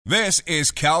This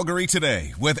is Calgary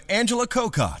Today with Angela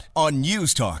Kokott on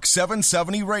News Talk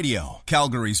 770 Radio,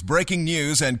 Calgary's breaking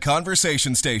news and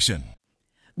conversation station.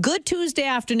 Good Tuesday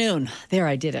afternoon. There,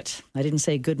 I did it. I didn't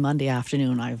say good Monday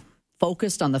afternoon. I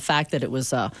focused on the fact that it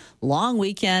was a long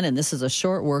weekend and this is a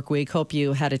short work week. Hope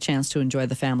you had a chance to enjoy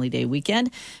the Family Day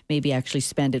weekend, maybe actually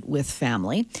spend it with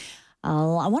family.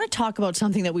 I want to talk about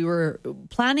something that we were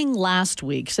planning last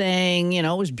week, saying, it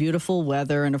was beautiful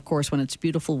weather. And of course, when it's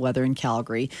beautiful weather in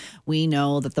Calgary, we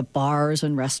know that the bars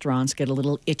and restaurants get a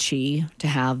little itchy to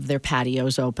have their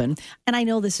patios open. And I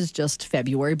know this is just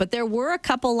February, but there were a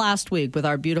couple last week with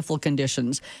our beautiful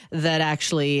conditions that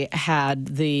actually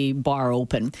had the bar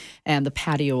open and the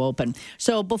patio open.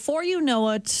 So before you know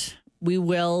it, we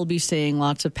will be seeing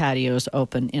lots of patios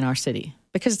open in our city.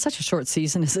 Because it's such a short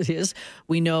season as it is,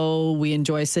 we know we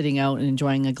enjoy sitting out and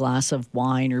enjoying a glass of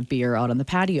wine or beer out on the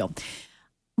patio.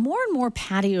 More and more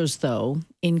patios, though,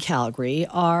 in Calgary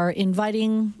are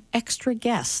inviting extra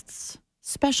guests,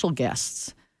 special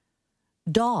guests,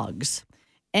 dogs.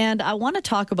 And I want to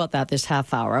talk about that this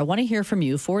half hour. I want to hear from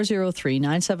you,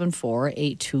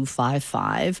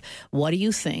 403-974-8255. What do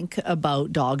you think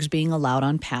about dogs being allowed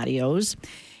on patios?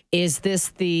 Is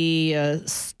this the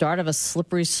start of a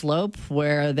slippery slope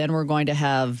where then we're going to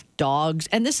have dogs?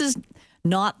 And this is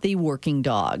not the working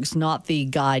dogs, not the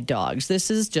guide dogs.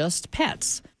 This is just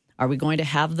pets. Are we going to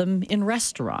have them in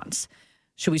restaurants?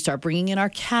 Should we start bringing in our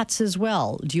cats as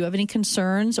well? Do you have any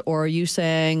concerns, or are you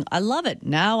saying, I love it.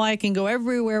 Now I can go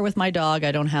everywhere with my dog.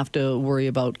 I don't have to worry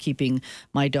about keeping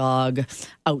my dog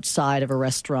outside of a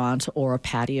restaurant or a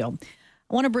patio.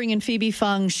 I want to bring in Phoebe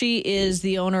Fung. She is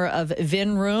the owner of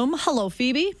Vin Room. Hello,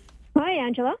 Phoebe. Hi,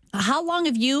 Angela. How long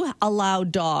have you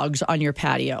allowed dogs on your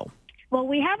patio? Well,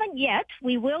 we haven't yet.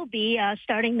 We will be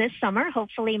starting this summer.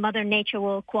 Hopefully, Mother Nature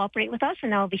will cooperate with us,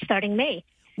 and I'll be starting May.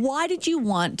 Why did you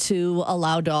want to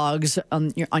allow dogs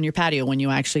on your patio when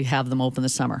you actually have them open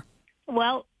this summer?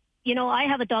 Well, I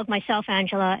have a dog myself,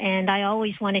 Angela, and I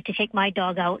always wanted to take my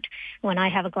dog out when I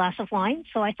have a glass of wine.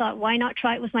 So I thought, why not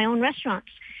try it with my own restaurants?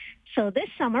 So this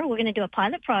summer, we're going to do a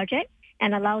pilot project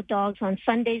and allow dogs on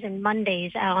Sundays and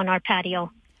Mondays on our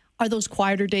patio. Are those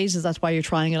quieter days? Is that why you're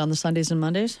trying it on the Sundays and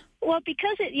Mondays? Well,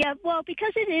 because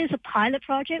it is a pilot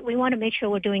project, we want to make sure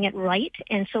we're doing it right.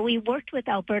 And so we worked with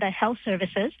Alberta Health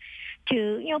Services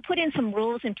to, put in some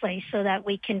rules in place so that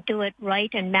we can do it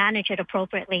right and manage it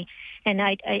appropriately. And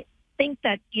I think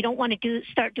that you don't want to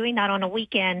start doing that on a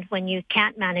weekend when you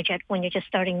can't manage it, when you're just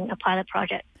starting a pilot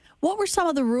project. What were some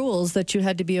of the rules that you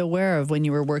had to be aware of when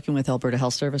you were working with Alberta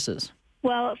Health Services?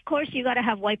 Well, of course, you got to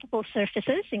have wipeable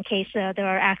surfaces in case there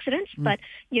are accidents, but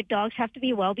your dogs have to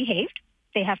be well behaved.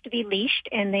 They have to be leashed,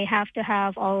 and they have to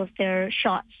have all of their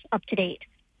shots up to date.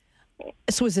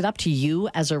 So is it up to you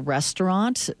as a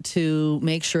restaurant to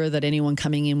make sure that anyone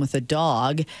coming in with a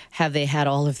dog, have they had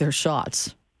all of their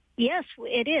shots? Yes,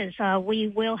 it is. We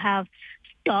will have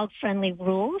dog-friendly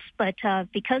rules, but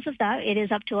because of that, it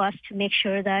is up to us to make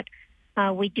sure that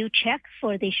we do check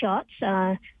for the shots.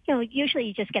 Usually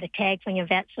you just get a tag from your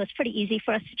vet, so it's pretty easy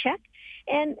for us to check.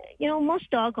 And,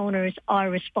 most dog owners are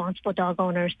responsible dog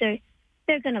owners. They're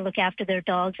going to look after their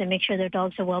dogs and make sure their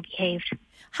dogs are well behaved.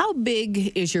 How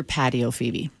big is your patio,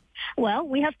 Phoebe? Well,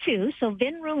 we have two. So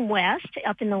Vin Room West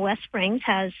up in the West Springs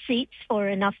has seats for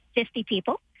enough 50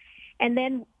 people. And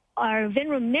then our Vin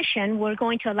Room Mission, we're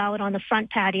going to allow it on the front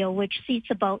patio, which seats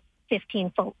about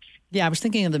 15 folks. Yeah, I was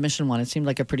thinking of the Mission one. It seemed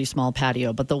like a pretty small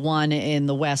patio, but the one in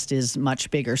the West is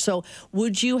much bigger. So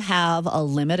would you have a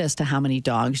limit as to how many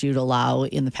dogs you'd allow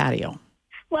in the patio?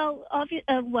 Well,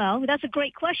 that's a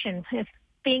great question.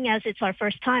 Being as it's our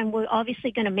first time, we're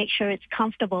obviously going to make sure it's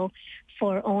comfortable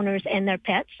for owners and their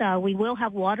pets. We will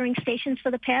have watering stations for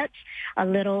the pets, a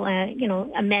little,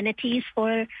 amenities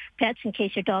for pets in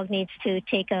case your dog needs to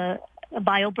take a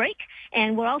bio break.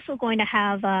 And we're also going to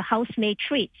have house-made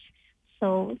treats,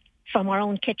 so from our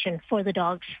own kitchen for the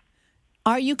dogs.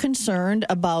 Are you concerned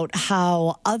about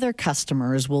how other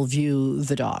customers will view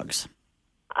the dogs?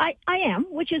 I am,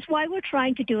 which is why we're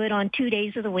trying to do it on 2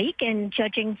 days of the week, and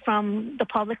judging from the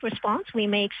public response, we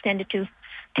may extend it to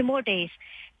more days.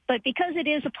 But because it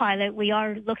is a pilot, we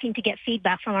are looking to get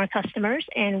feedback from our customers,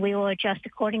 and we will adjust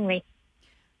accordingly.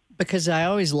 Because I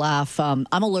always laugh. I'm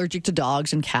allergic to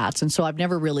dogs and cats, and so I've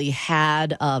never really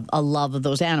had a love of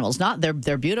those animals. Not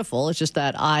they're beautiful. It's just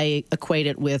that I equate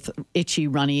it with itchy,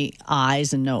 runny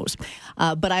eyes and nose.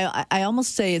 But I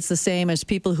almost say it's the same as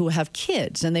people who have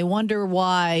kids, and they wonder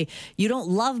why you don't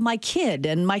love my kid.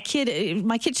 And my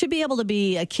kid should be able to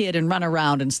be a kid and run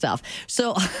around and stuff.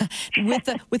 So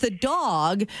with a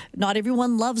dog, not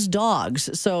everyone loves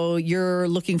dogs. So you're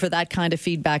looking for that kind of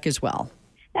feedback as well.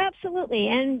 Absolutely.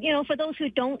 And, for those who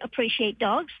don't appreciate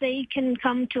dogs, they can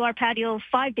come to our patio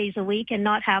 5 days a week and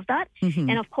not have that. Mm-hmm.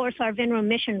 And, of course, our Vin Room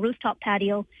Mission rooftop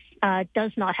patio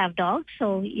does not have dogs.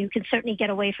 So you can certainly get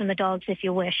away from the dogs if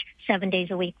you wish 7 days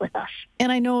a week with us.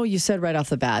 And I know you said right off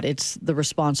the bat, it's the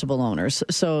responsible owners.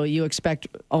 So you expect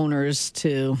owners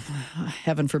to,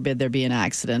 heaven forbid there be an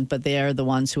accident, but they are the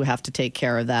ones who have to take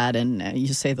care of that. And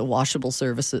you say the washable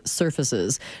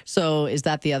surfaces. So is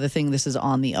that the other thing? This is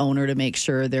on the owner to make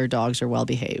sure their dogs are well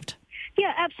behaved.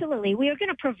 Yeah, absolutely. We are going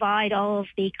to provide all of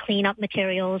the cleanup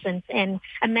materials and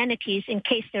amenities in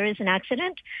case there is an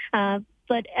accident.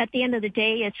 But at the end of the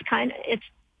day,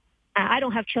 I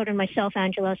don't have children myself,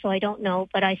 Angela, so I don't know,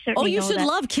 but I certainly know. Oh, you should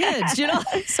love kids,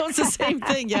 so it's the same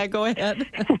thing. Yeah, go ahead.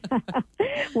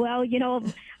 Well,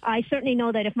 I certainly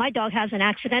know that if my dog has an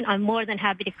accident, I'm more than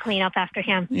happy to clean up after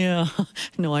him. Yeah,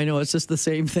 no, I know. It's just the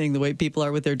same thing, the way people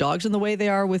are with their dogs and the way they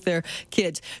are with their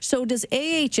kids. So does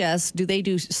AHS, do they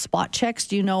do spot checks?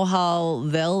 Do you know how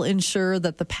they'll ensure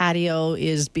that the patio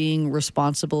is being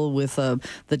responsible with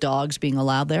the dogs being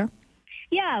allowed there?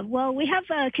 Yeah, well, we have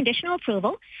conditional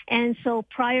approval, and so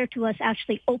prior to us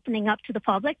actually opening up to the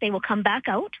public, they will come back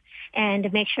out and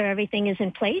make sure everything is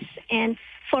in place. And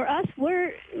for us,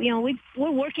 we're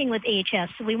working with AHS.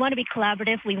 We want to be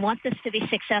collaborative. We want this to be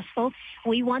successful.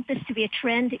 We want this to be a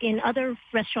trend in other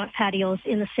restaurant patios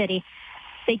in the city.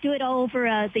 They do it all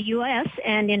over the U.S.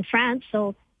 and in France,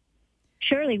 so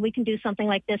surely we can do something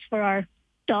like this for our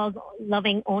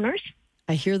dog-loving owners.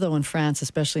 I hear, though, in France,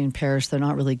 especially in Paris, they're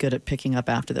not really good at picking up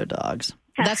after their dogs.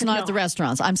 That's not at the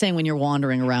restaurants. I'm saying when you're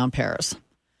wandering around Paris.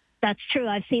 That's true.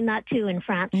 I've seen that, too, in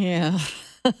France. Yeah.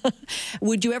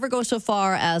 Would you ever go so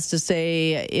far as to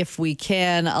say, if we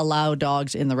can allow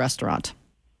dogs in the restaurant?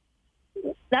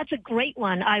 That's a great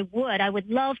one. I would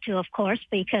love to, of course,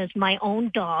 because my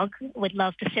own dog would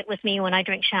love to sit with me when I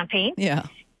drink champagne. Yeah.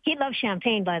 He loves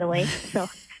champagne, by the way, so...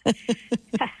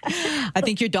 I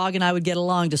think your dog and I would get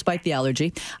along despite the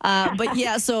allergy. But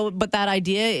that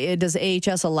idea, does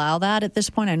AHS allow that at this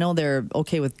point? I know they're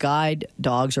okay with guide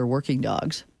dogs or working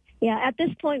dogs. Yeah, at this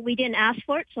point, we didn't ask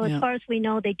for it. So as far as we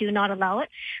know, they do not allow it.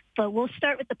 But we'll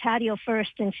start with the patio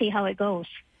first and see how it goes.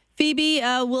 Phoebe,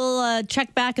 we'll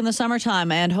check back in the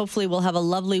summertime, and hopefully we'll have a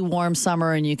lovely warm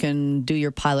summer and you can do your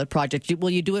pilot project.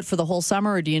 Will you do it for the whole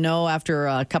summer, or do you know after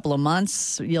a couple of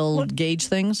months you'll gauge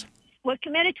things? We're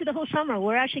committed to the whole summer.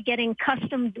 We're actually getting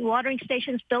custom watering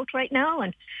stations built right now.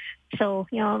 And so,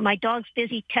 my dog's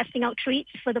busy testing out treats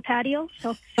for the patio.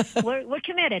 So we're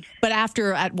committed. But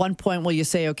at one point, will you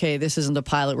say, okay, this isn't a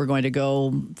pilot, we're going to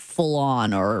go full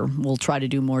on, or we'll try to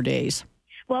do more days?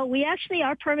 Well,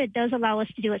 our permit does allow us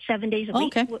to do it 7 days a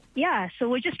week. Okay. Yeah. So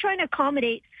we're just trying to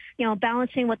accommodate,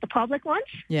 balancing what the public wants.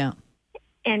 Yeah.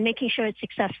 And making sure it's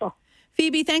successful.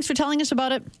 Phoebe, thanks for telling us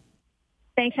about it.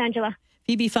 Thanks, Angela.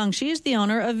 Phoebe Fung, she is the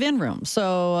owner of Vin Room.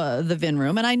 So the Vin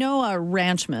Room. And I know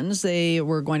Ranchmans, they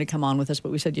were going to come on with us,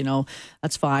 but we said,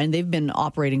 that's fine. They've been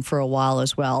operating for a while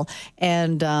as well.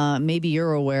 And maybe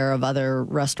you're aware of other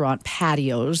restaurant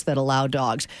patios that allow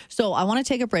dogs. So I want to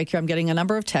take a break here. I'm getting a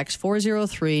number of texts,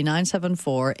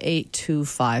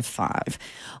 403-974-8255.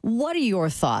 What are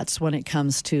your thoughts when it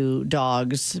comes to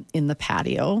dogs in the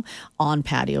patio, on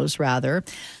patios rather?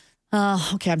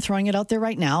 Okay, I'm throwing it out there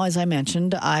right now. As I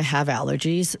mentioned, I have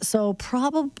allergies. So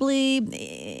probably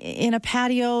in a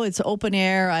patio, it's open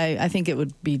air. I think it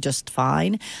would be just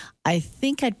fine. I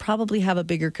think I'd probably have a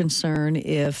bigger concern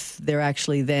if they're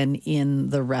actually then in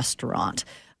the restaurant.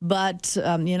 But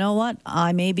you know what?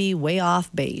 I may be way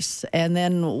off base. And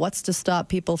then what's to stop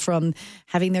people from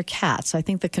having their cats? I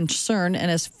think the concern, and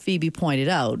as Phoebe pointed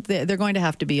out, they're going to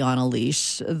have to be on a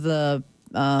leash. The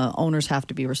owners have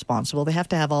to be responsible. They have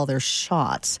to have all their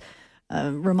shots.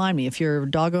 Remind me, if you're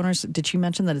dog owners, did you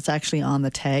mention that it's actually on the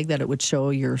tag that it would show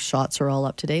your shots are all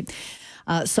up to date?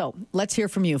 So let's hear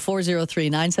from you.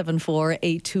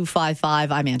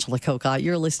 403-974-8255. I'm Angela Kokott.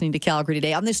 You're listening to Calgary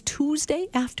Today on this Tuesday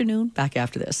afternoon. Back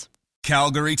after this.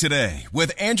 Calgary Today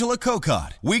with Angela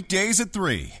Kokott. Weekdays at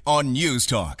 3 on News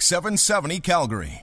Talk 770 Calgary.